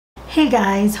Hey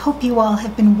guys, hope you all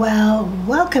have been well.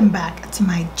 Welcome back to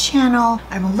my channel.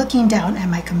 I'm looking down at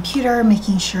my computer,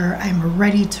 making sure I'm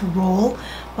ready to roll.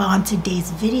 Well, on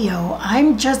today's video,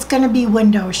 I'm just gonna be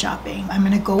window shopping. I'm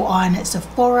gonna go on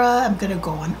Sephora, I'm gonna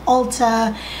go on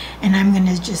Ulta, and I'm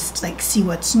gonna just like see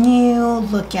what's new,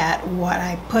 look at what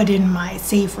I put in my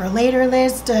save for later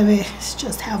list.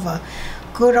 Just have a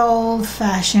good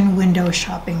old-fashioned window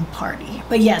shopping party.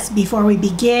 But yes, before we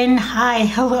begin, hi,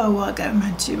 hello, welcome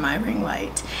to my ring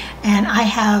light. And I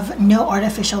have no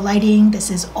artificial lighting.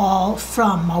 This is all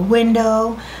from my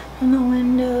window, from the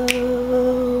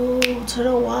window to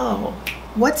the wall.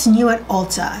 What's new at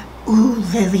Ulta? Ooh,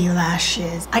 Lily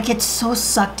lashes. I get so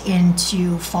sucked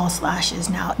into false lashes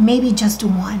now. Maybe just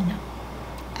one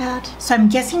ad. So I'm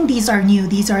guessing these are new.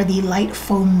 These are the light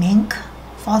faux mink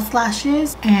false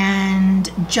lashes,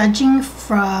 and judging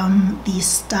from the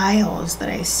styles that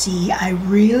I see, I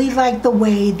really like the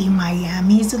way the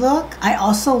Miamis look. I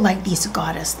also like these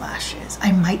goddess lashes.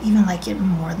 I might even like it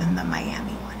more than the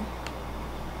Miami one.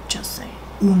 Just saying.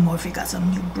 Ooh, Morphe got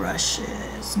some new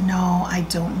brushes. No, I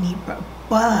don't need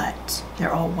but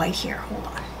they're all white here.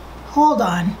 Hold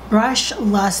on. Brush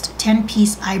Lust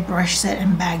 10-piece eye brush set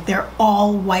and bag. They're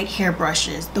all white hair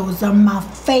brushes. Those are my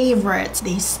favorites.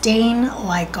 They stain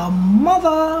like a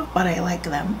mother, but I like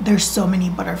them. There's so many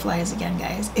butterflies again,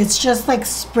 guys. It's just like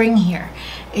spring here.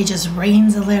 It just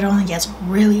rains a little and gets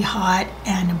really hot,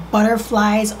 and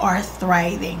butterflies are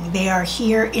thriving. They are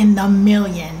here in the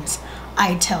millions,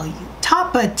 I tell you.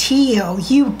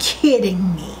 Tapatio, you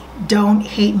kidding me? Don't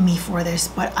hate me for this,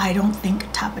 but I don't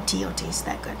think Tapatio tastes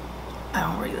that good. I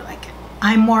don't really like it.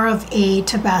 I'm more of a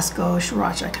Tabasco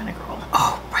Sriracha kind of girl.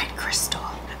 Oh, Bright Crystal.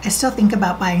 I still think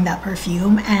about buying that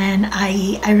perfume, and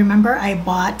I remember I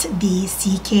bought the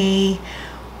CK1,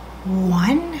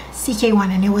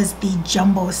 and it was the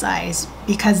jumbo size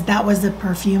because that was the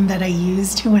perfume that I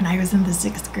used when I was in the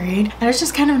 6th grade. And it's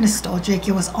just kind of nostalgic.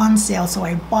 It was on sale, so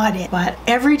I bought it. But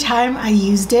every time I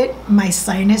used it, my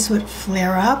sinus would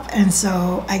flare up, and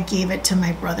so I gave it to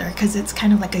my brother because it's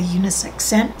kind of like a unisex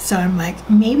scent. So I'm like,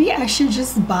 maybe I should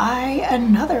just buy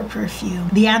another perfume.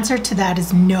 The answer to that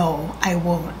is no, I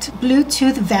won't.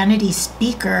 Bluetooth vanity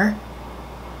speaker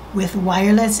with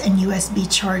wireless and USB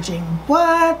charging.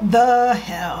 What the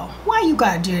hell? Why you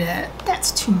gotta do that?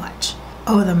 That's too much.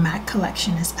 Oh, the MAC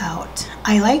collection is out.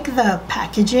 I like the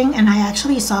packaging, and I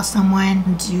actually saw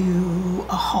someone do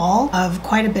a haul of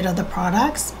quite a bit of the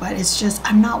products, but it's just,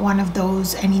 I'm not one of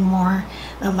those anymore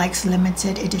that likes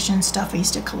limited edition stuff. I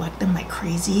used to collect them like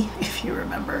crazy, if you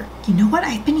remember. You know what?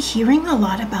 I've been hearing a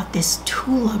lot about this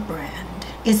Tula brand.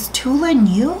 Is Tula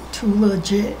new? Too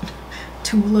legit.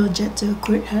 Too legit to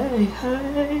quit. Hey.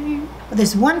 But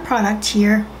there's one product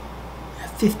here,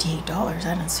 $58. I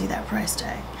didn't see that price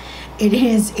tag. It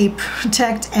is a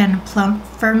Protect and Plump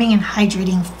Firming and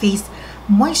Hydrating Face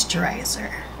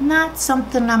Moisturizer. Not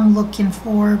something I'm looking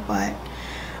for, but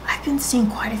I've been seeing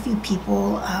quite a few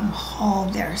people haul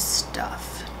their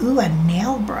stuff. Ooh, a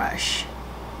nail brush.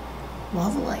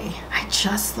 Lovely. I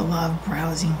just love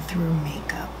browsing through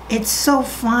makeup. It's so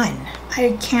fun.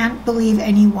 I can't believe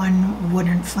anyone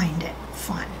wouldn't find it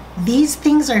fun. These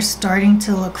things are starting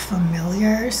to look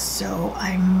familiar, so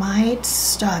I might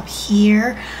stop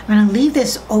here. I'm gonna leave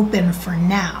this open for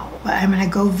now, but I'm gonna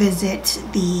go visit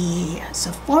the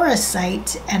Sephora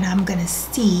site and I'm gonna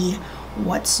see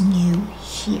what's new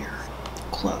here.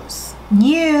 Close.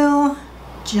 New.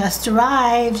 Just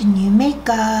arrived, new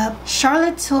makeup.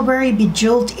 Charlotte Tilbury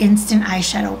Bejeweled Instant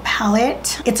Eyeshadow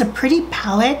Palette. It's a pretty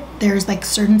palette. There's like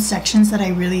certain sections that I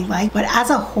really like, but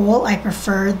as a whole, I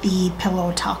prefer the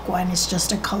Pillow Talk one. It's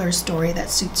just a color story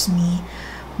that suits me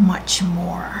much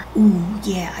more. Ooh,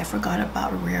 yeah, I forgot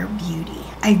about Rare Beauty.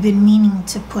 I've been meaning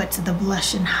to put the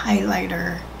blush and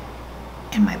highlighter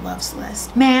in my loves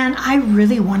list. Man, I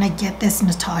really want to get this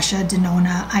Natasha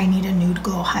Denona I Need a Nude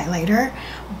Glow highlighter,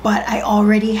 but I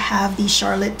already have the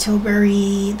Charlotte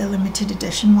Tilbury, the limited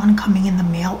edition one, coming in the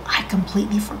mail. I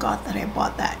completely forgot that I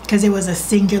bought that because it was a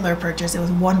singular purchase. It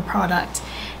was one product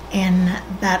in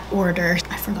that order.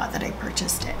 I forgot that I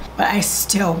purchased it, but I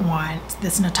still want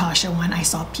this Natasha one. I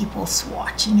saw people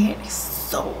swatching it.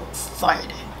 So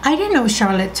excited. I didn't know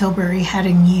Charlotte Tilbury had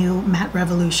a new Matte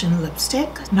Revolution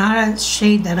lipstick. Not a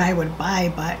shade that I would buy,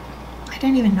 but I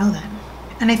didn't even know that.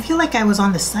 And I feel like I was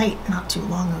on the site not too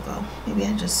long ago. Maybe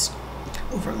I just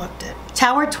overlooked it.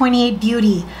 Tower 28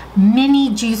 Beauty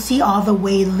Mini Juicy All the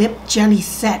Way Lip Jelly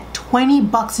Set.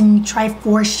 $20 and you try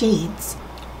 4 shades.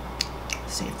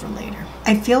 Save for later.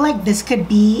 I feel like this could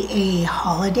be a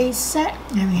holiday set.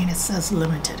 I mean, it says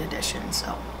limited edition,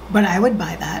 so. But I would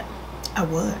buy that. I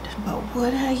would, but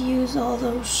would I use all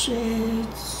those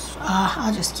shades?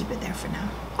 I'll just keep it there for now.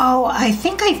 Oh, I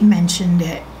think I've mentioned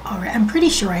it already. I'm pretty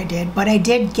sure I did, but I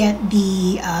did get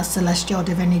the Celestial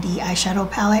Divinity eyeshadow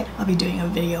palette. I'll be doing a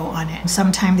video on it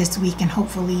sometime this week, and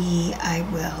hopefully I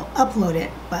will upload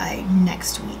it by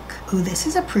next week. Oh, this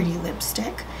is a pretty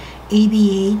lipstick.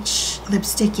 ABH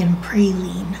lipstick in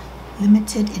Praline,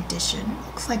 limited edition.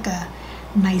 Looks like a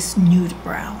nice nude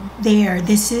brown.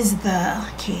 This is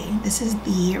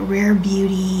the Rare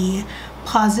Beauty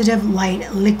Positive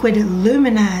Light Liquid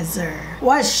Luminizer.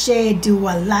 What shade do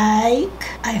I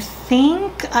like? I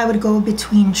think I would go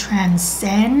between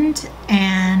Transcend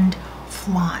and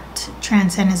Flaunt.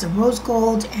 Transcend is a rose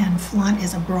gold and Flaunt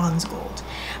is a bronze gold.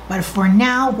 But for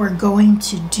now, we're going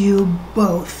to do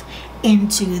both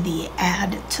into the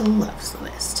add to loves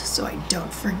list so I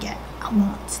don't forget. I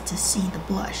want to see the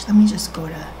blush. Let me just go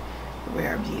to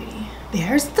Rare Beauty.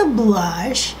 There's the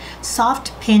blush,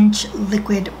 Soft Pinch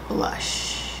Liquid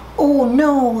Blush. Oh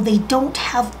no, they don't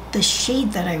have the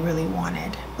shade that I really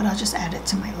wanted, but I'll just add it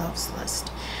to my loves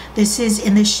list. This is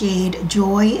in the shade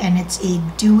Joy, and it's a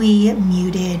dewy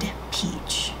muted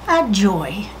peach. Add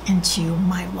Joy into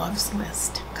my loves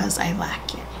list because I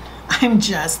lack it. I'm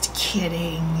just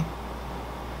kidding.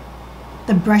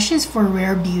 The brushes for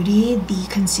Rare Beauty, the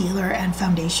concealer and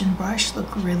foundation brush,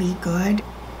 look really good.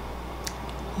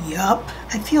 Yup.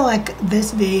 I feel like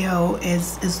this video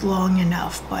is long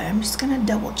enough, but I'm just gonna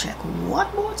double check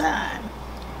one more time.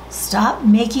 Stop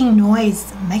making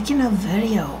noise. I'm making a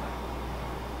video.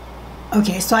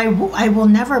 Okay, so I will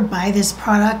never buy this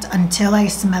product until I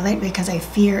smell it because I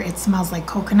fear it smells like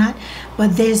coconut.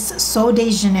 But this Sol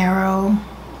de Janeiro,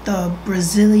 the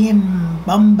Brazilian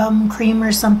Bum Bum cream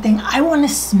or something, I want to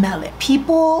smell it.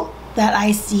 People that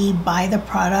I see buy the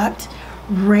product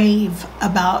rave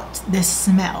about this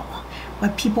smell,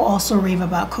 but people also rave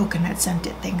about coconut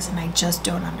scented things, and I just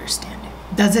don't understand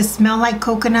it. Does it smell like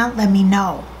coconut? Let me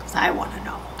know, because I want to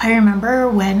know. I remember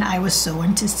when I was so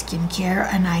into skincare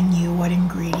and I knew what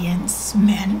ingredients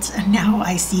meant, and now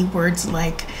I see words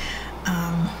like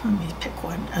let me pick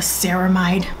one. A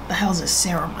ceramide. The hell's a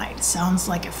ceramide? It sounds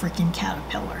like a freaking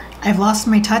caterpillar. I've lost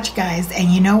my touch, guys, and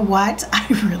you know what? I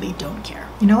really don't care.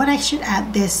 You know what? I should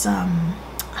add this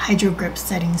Hydro Grip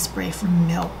setting spray from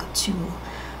Milk to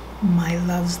my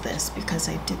loves list because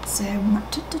I did say I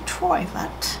wanted to try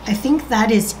that. I think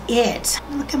that is it.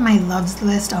 Look at my loves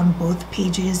list on both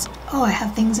pages. Oh, I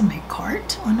have things in my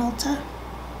cart on Ulta.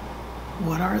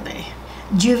 What are they?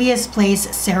 Juvia's Place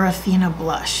Serafina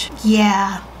Blush.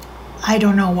 Yeah, I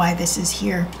don't know why this is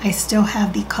here. I still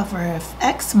have the Cover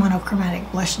FX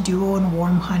Monochromatic Blush Duo in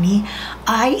Warm Honey.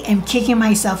 I am kicking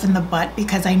myself in the butt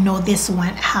because I know this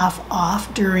went half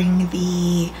off during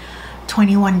the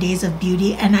 21 Days of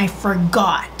Beauty, and I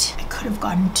forgot. I could have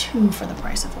gotten 2 for the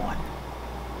price of 1.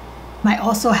 I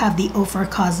also have the Ofra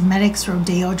Cosmetics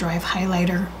Rodeo Drive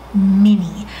Highlighter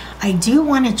Mini. I do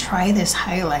want to try this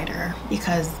highlighter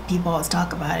because people always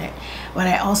talk about it, but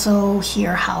I also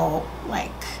hear how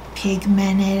like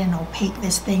pigmented and opaque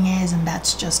this thing is, and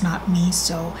that's just not me,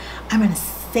 so I'm gonna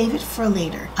save it for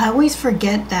later. I always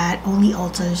forget that only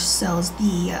Ulta sells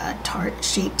the Tarte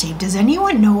Shape Tape. Does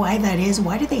anyone know why that is?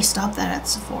 Why did they stop that at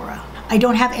Sephora? I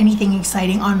don't have anything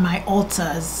exciting on my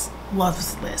Ulta's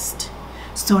loves list.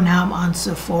 So now I'm on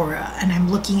Sephora and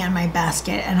I'm looking at my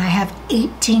basket and I have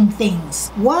 18 things.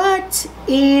 What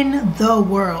in the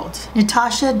world?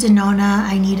 Natasha Denona,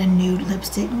 I need a nude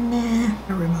lipstick. Nah,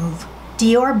 remove.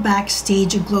 Dior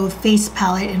Backstage Glow Face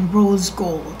Palette in Rose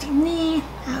Gold. Nah,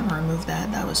 I'm gonna remove that.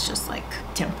 That was just like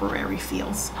temporary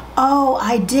feels. Oh,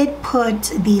 I did put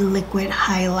the liquid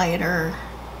highlighter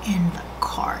in the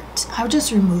cart. I'll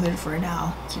just remove it for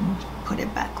now. Can put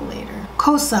it back later.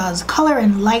 Kosas Color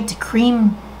and Light Cream.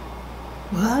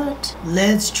 What?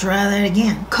 Let's try that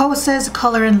again. Kosas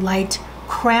Color and Light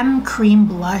Creme Cream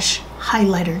Blush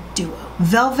Highlighter Duo.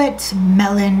 Velvet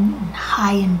Melon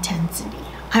High Intensity.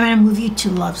 I'm gonna move you to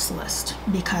loves list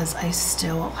because I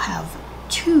still have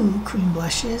 2 cream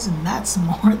blushes, and that's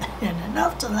more than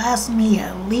enough to last me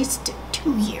at least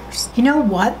 2 years. You know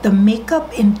what? The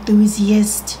makeup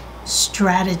enthusiast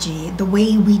strategy, the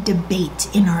way we debate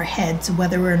in our heads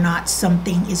whether or not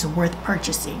something is worth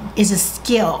purchasing, is a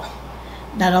skill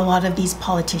that a lot of these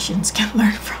politicians can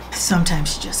learn from.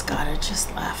 Sometimes you just gotta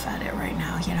just laugh at it right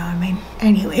now, you know what I mean?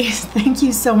 Anyways, thank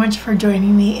you so much for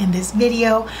joining me in this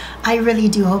video. I really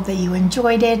do hope that you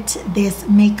enjoyed it, this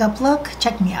makeup look.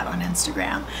 Check me out on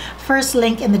Instagram. First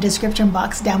link in the description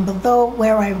box down below,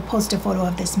 where I will post a photo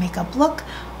of this makeup look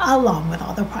along with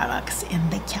all the products in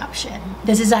the caption.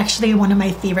 This is actually one of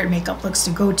my favorite makeup looks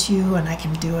to go to, and I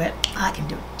can do it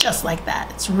just like that.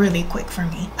 It's really quick for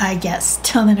me. I guess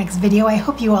till the next video, I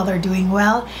hope you all are doing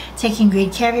well, taking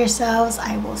great care of yourselves.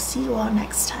 I will see you all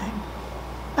next time.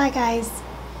 Bye, guys.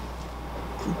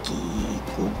 Cookie,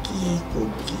 cookie,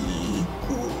 cookie,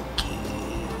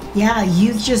 cookie. Yeah,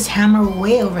 you just hammer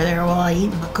away over there while I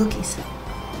eat my cookies.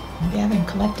 Maybe I haven't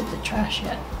collected the trash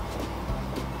yet.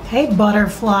 Hey,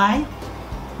 butterfly.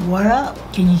 What up?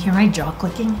 Can you hear my jaw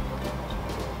clicking?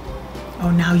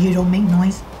 Oh, now you don't make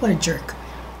noise? What a jerk.